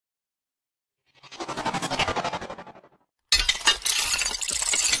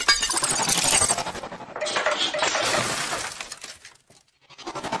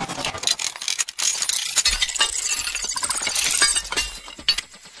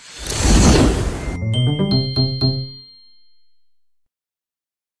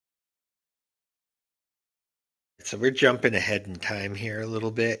so we're jumping ahead in time here a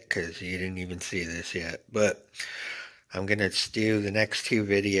little bit because you didn't even see this yet. But I'm going to do the next two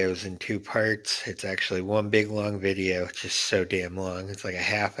videos in two parts. It's actually one big long video. It's just so damn long. It's like a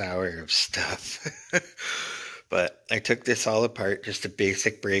half hour of stuff. But I took this all apart, just a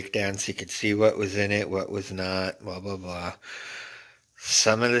basic breakdown so you could see what was in it, what was not, blah, blah, blah.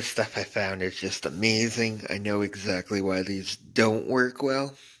 Some of the stuff I found is just amazing. I know exactly why these don't work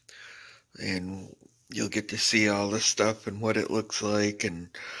well. And you'll get to see all the stuff and what it looks like. And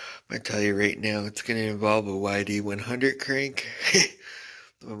I tell you right now, it's going to involve a YD100 crank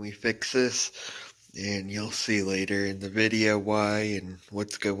when we fix this. And you'll see later in the video why and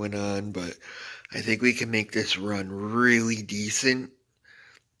what's going on. But I think we can make this run really decent.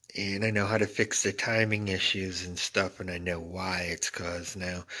 And I know how to fix the timing issues and stuff. And I know why it's caused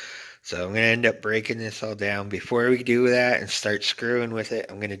now. So I'm going to end up breaking this all down. Before we do that and start screwing with it,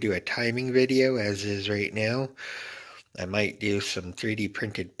 I'm going to do a timing video as is right now. I might do some 3D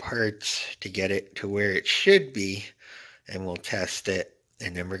printed parts to get it to where it should be, and we'll test it,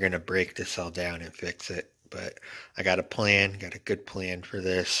 and then we're going to break this all down and fix it. But I got a plan, got a good plan for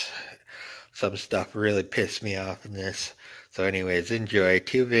this. Some stuff really pissed me off in this. So anyways, enjoy.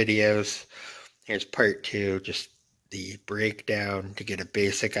 2 videos. Here's part 2, just the breakdown to get a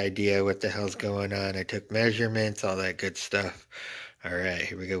basic idea what the hell's going on. I took measurements, all that good stuff. All right,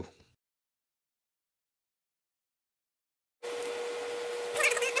 here we go.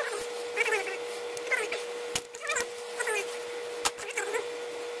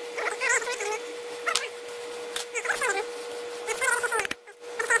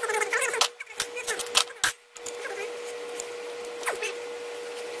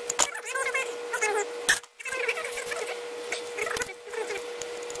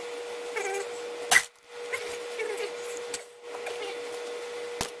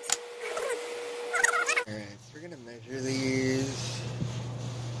 Alright, so we're going to measure these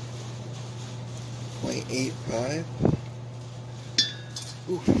 0.85.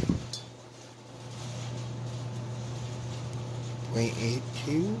 Oof.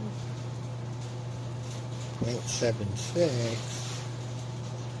 0.82. 0.76.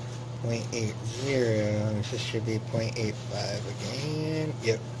 0.80. This should be 0.85 again.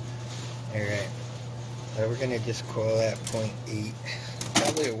 Yep. Alright. So we're going to just call that 0.8.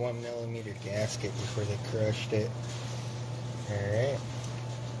 Probably a 1mm gasket before they crushed it. Alright.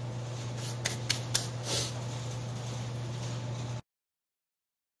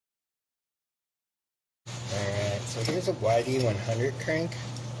 Alright, so here's a YD100 crank.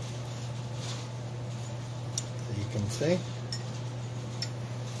 So you can see.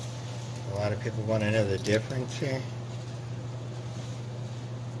 A lot of people want to know the difference here.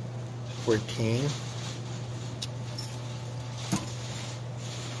 14.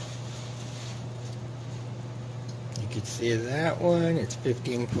 You can see that one, it's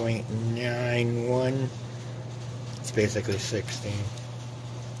 15.91. It's basically 16.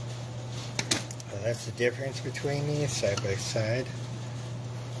 So that's the difference between these side by side.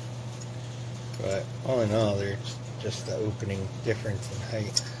 But all in all, they're just the opening difference in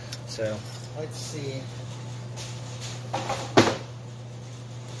height. So let's see.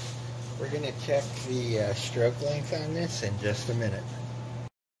 We're going to check the stroke length on this in just a minute.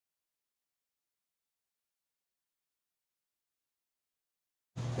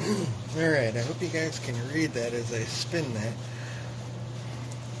 Alright, I hope you guys can read that as I spin that.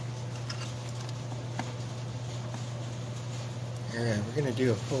 Alright, we're going to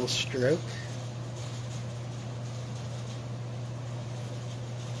do a full stroke.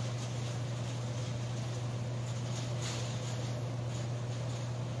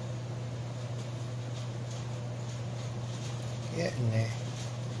 Getting there.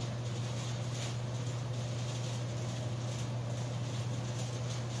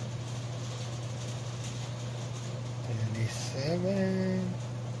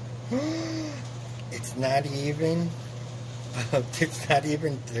 It's not even. It's not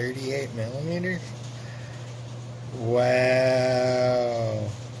even 38 millimeters. Wow.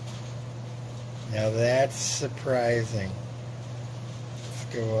 Now that's surprising. Let's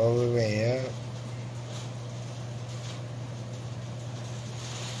go all the way up.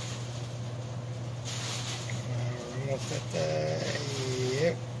 Almost at the.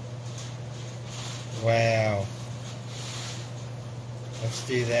 Yep. Wow. Let's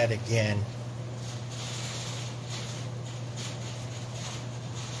do that again.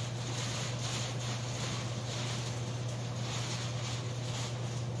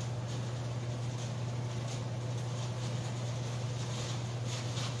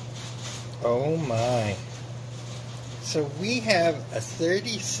 Oh my. So we have a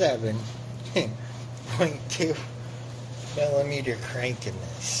 37.2 millimeter crank in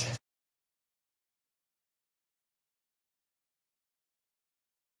this.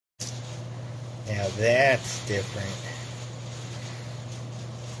 Now that's different.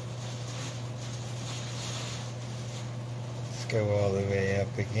 Let's go all the way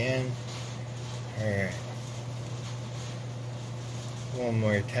up again. Alright. One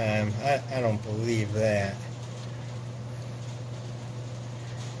more time. I don't believe that.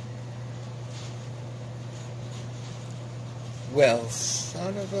 Well,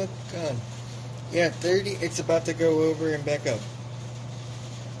 son of a gun. Yeah, 30. It's about to go over and back up.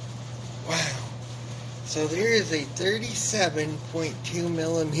 Wow. So there is a 37.2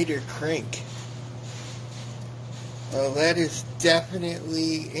 millimeter crank. Well, that is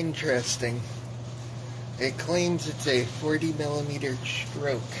definitely interesting. It claims it's a 40 millimeter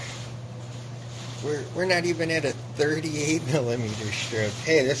stroke. We're not even at a 38 millimeter stroke.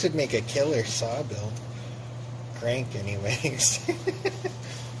 Hey, this would make a killer saw build. Crank anyways.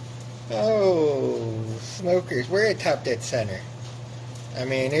 Oh, smokers. We're at top dead center. I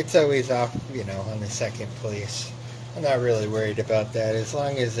mean, it's always off, you know, on the second place. I'm not really worried about that as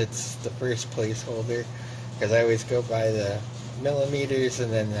long as it's the first placeholder, because I always go by the millimeters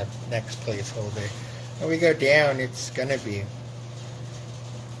and then the next placeholder. When we go down, it's gonna be...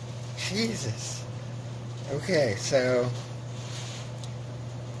 Jesus. Okay, so...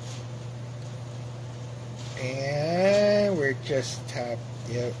 And we're just top,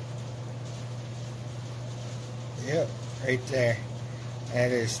 yep. Yep, right there.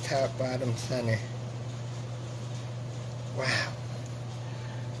 That is top, bottom, center. Wow.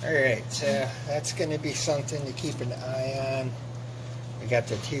 Alright, so that's going to be something to keep an eye on. We got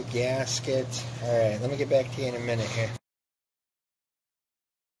the two gaskets. Alright, let me get back to you in a minute here.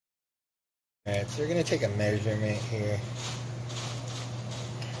 Alright, so we're going to take a measurement here.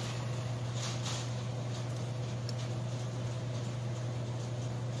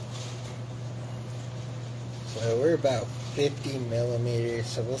 So we're about 50 millimeters,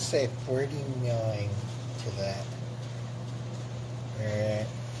 so we'll say 49 to that. Alright.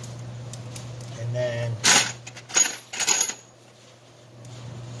 And then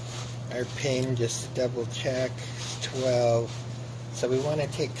our pin, just to double check, is 12. So we want to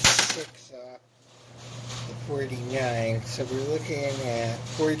take 6 off the 49. So we're looking at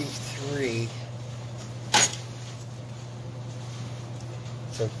 43.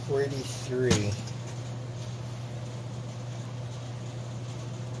 So 43.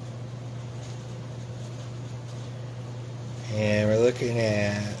 And we're looking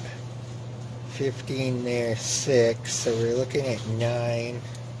at 15 there, 6, so we're looking at 9,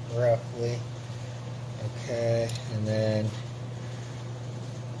 roughly. Okay, and then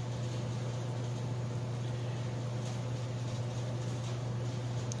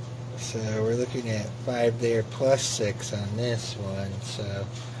so we're looking at 5 there, plus 6 on this one, so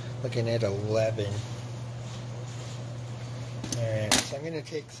looking at 11. Alright, so I'm going to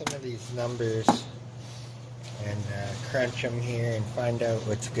take some of these numbers and crunch them here and find out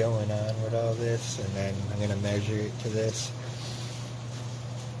what's going on with all this, and then I'm going to measure it to this.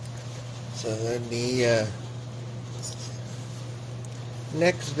 So then the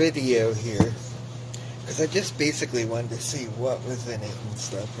next video here, because I just basically wanted to see what was in it and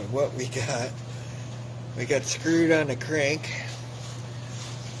stuff, and what we got. We got screwed on a crank.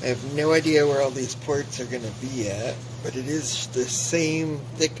 I have no idea where all these ports are going to be at, but it is the same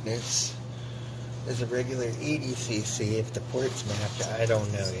thickness as a regular 80cc. If the port's mapped, I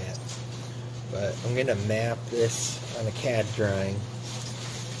don't know yet. But I'm going to map this on a CAD drawing,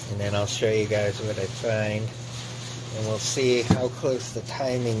 and then I'll show you guys what I find. And we'll see how close the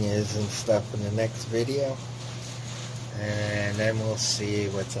timing is and stuff in the next video. And then we'll see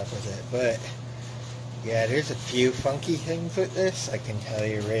what's up with it. But, yeah, there's a few funky things with this, I can tell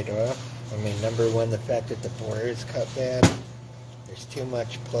you right off. I mean, number one, the fact that the bore is cut bad. There's too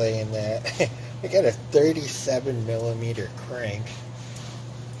much play in that. I got a 37 millimeter crank,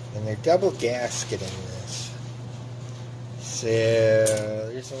 and they're double gasketing this. So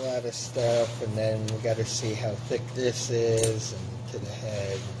there's a lot of stuff, and then we got to see how thick this is and to the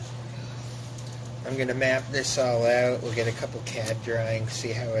head. I'm gonna map this all out. We'll get a couple CAD drawings,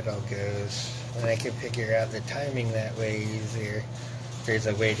 see how it all goes, and I can figure out the timing that way easier. There's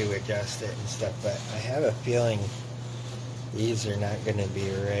a way to adjust it and stuff, but I have a feeling these are not going to be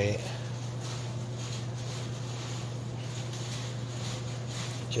right.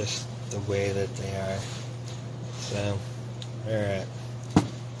 Just the way that they are. So, alright.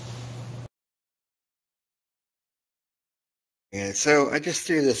 Yeah, so I just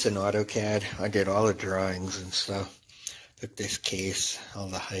threw this in Auto CAD. I did all the drawings and stuff. Took this case, all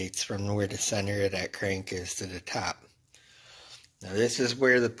the heights from where the center of that crank is to the top. Now this is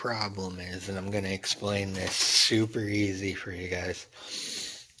where the problem is, and I'm going to explain this super easy for you guys.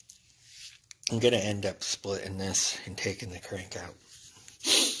 I'm going to end up splitting this and taking the crank out.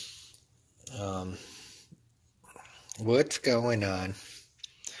 What's going on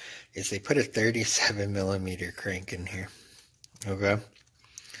is they put a 37mm crank in here. Okay?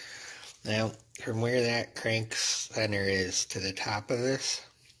 Now, from where that crank center is to the top of this,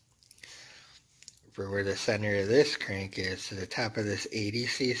 for where the center of this crank is to the top of this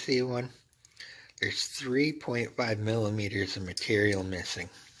 80cc one, there's 3.5mm of material missing.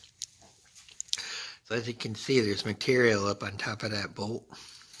 So as you can see, there's material up on top of that bolt.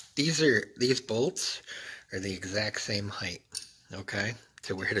 These bolts are the exact same height, okay,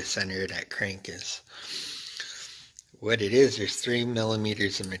 to where the center of that crank is. What it is, there's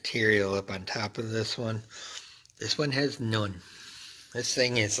 3mm of material up on top of this one. This one has none. This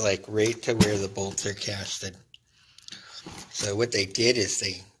thing is like right to where the bolts are casted. So what they did is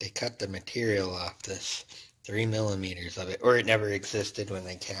they cut the material off this 3mm of it, or it never existed when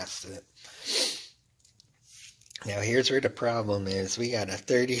they casted it. Now here's where the problem is. We got a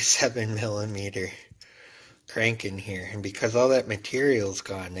 37mm crank in here, and because all that material's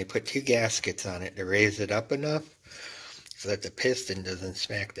gone, they put 2 gaskets on it to raise it up enough so that the piston doesn't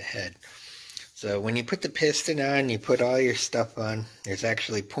smack the head. So when you put the piston on, you put all your stuff on, there's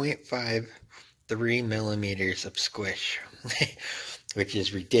actually 0.53mm of squish, which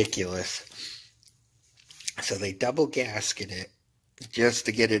is ridiculous. So they double gasket it just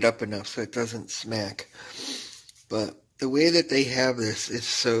to get it up enough so it doesn't smack. But the way that they have this is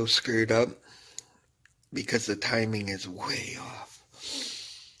so screwed up because the timing is way off.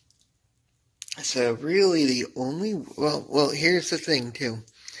 So really the only, well, here's the thing too,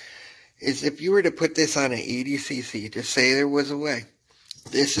 is if you were to put this on an 80cc, to say there was a way,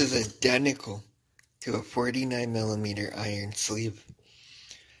 this is identical to a 49mm iron sleeve.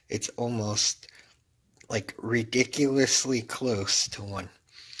 It's almost like ridiculously close to one.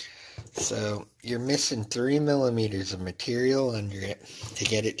 So you're missing 3mm of material under it to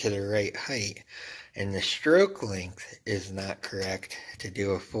get it to the right height. And the stroke length is not correct to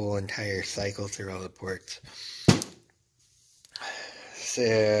do a full entire cycle through all the ports.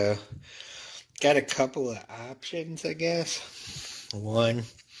 So, got a couple of options, I guess. One,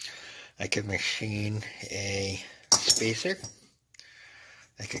 I could machine a spacer.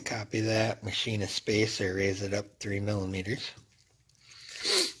 I could copy that, machine a spacer, raise it up 3mm.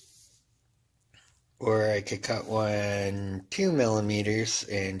 Or I could cut one 2mm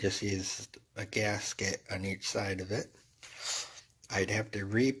and just use a gasket on each side of it. I'd have to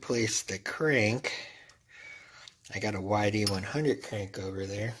replace the crank. I got a YD100 crank over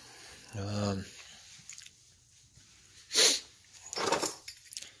there.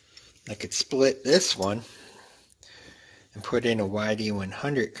 I could split this one and put in a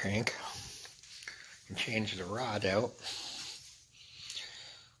YD100 crank and change the rod out,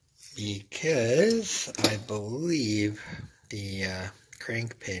 because I believe the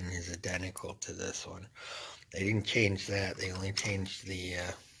crank pin is identical to this one. They didn't change that, they only changed the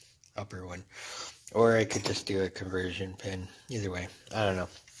upper one. Or I could just do a conversion pin. Either way, I don't know.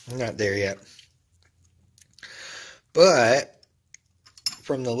 I'm not there yet. But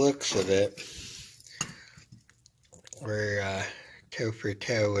from the looks of it, we're toe for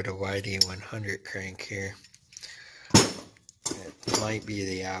toe with a YD100 crank here. It might be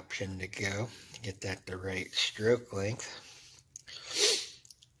the option to go to get that the right stroke length.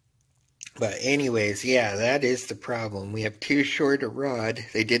 But anyways, yeah, that is the problem. We have too short a rod.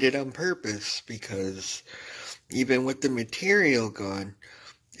 They did it on purpose because even with the material gone,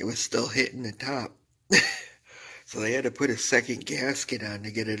 it was still hitting the top. So they had to put a second gasket on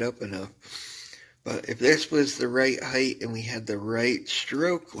to get it up enough. But if this was the right height and we had the right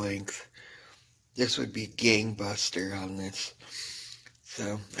stroke length, this would be gangbuster on this.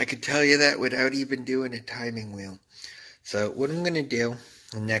 So I could tell you that without even doing a timing wheel. So what I'm going to do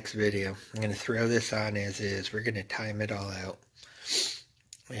in the next video, I'm going to throw this on as is. We're going to time it all out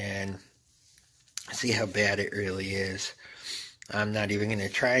and see how bad it really is. I'm not even going to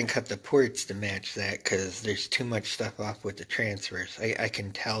try and cut the ports to match that because there's too much stuff off with the transfers. I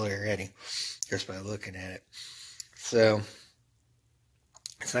can tell already just by looking at it. So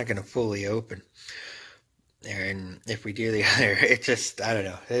it's not going to fully open. And if we do the other, it just, I don't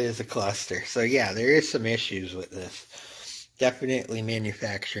know, it is a cluster. So yeah, there is some issues with this. Definitely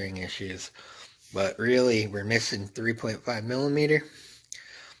manufacturing issues. But really, we're missing 3.5mm.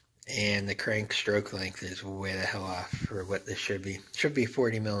 And the crank stroke length is way the hell off for what this should be. It should be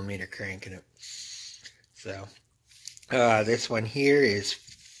 40mm crank in it. So, this one here is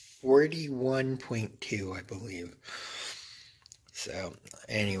 41.2, I believe. So,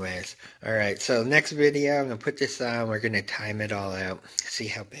 anyways, all right. So next video, I'm gonna put this on. We're gonna time it all out, see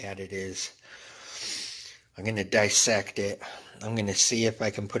how bad it is. I'm gonna dissect it. I'm gonna see if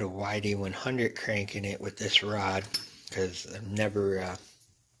I can put a YD100 crank in it with this rod, because I've never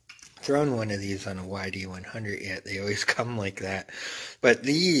thrown one of these on a YD100 yet. They always come like that. But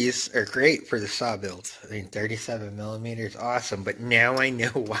these are great for the saw builds. I mean, 37 millimeters, awesome. But now I know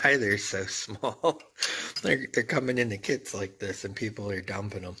why they're so small. they're coming in the kits like this, and people are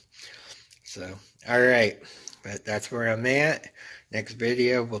dumping them. So, all right. But that's where I'm at. Next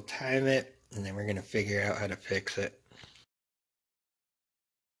video, we'll time it, and then we're going to figure out how to fix it.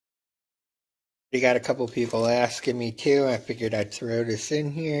 We got a couple people asking me too. I figured I'd throw this in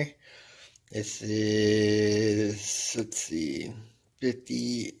here. This is, let's see,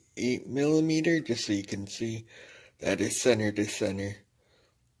 58 millimeter, just so you can see that is center to center.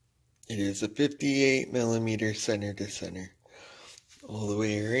 It is a 58 millimeter center to center, all the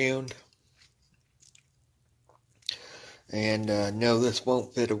way around. And no, this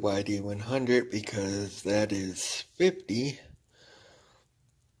won't fit a YD100 because that is 50.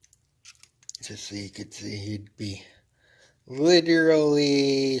 Just so you could see, he'd be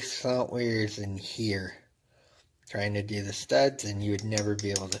literally somewheres in here trying to do the studs, and you would never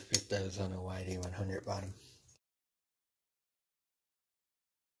be able to fit those on a YD100 bottom.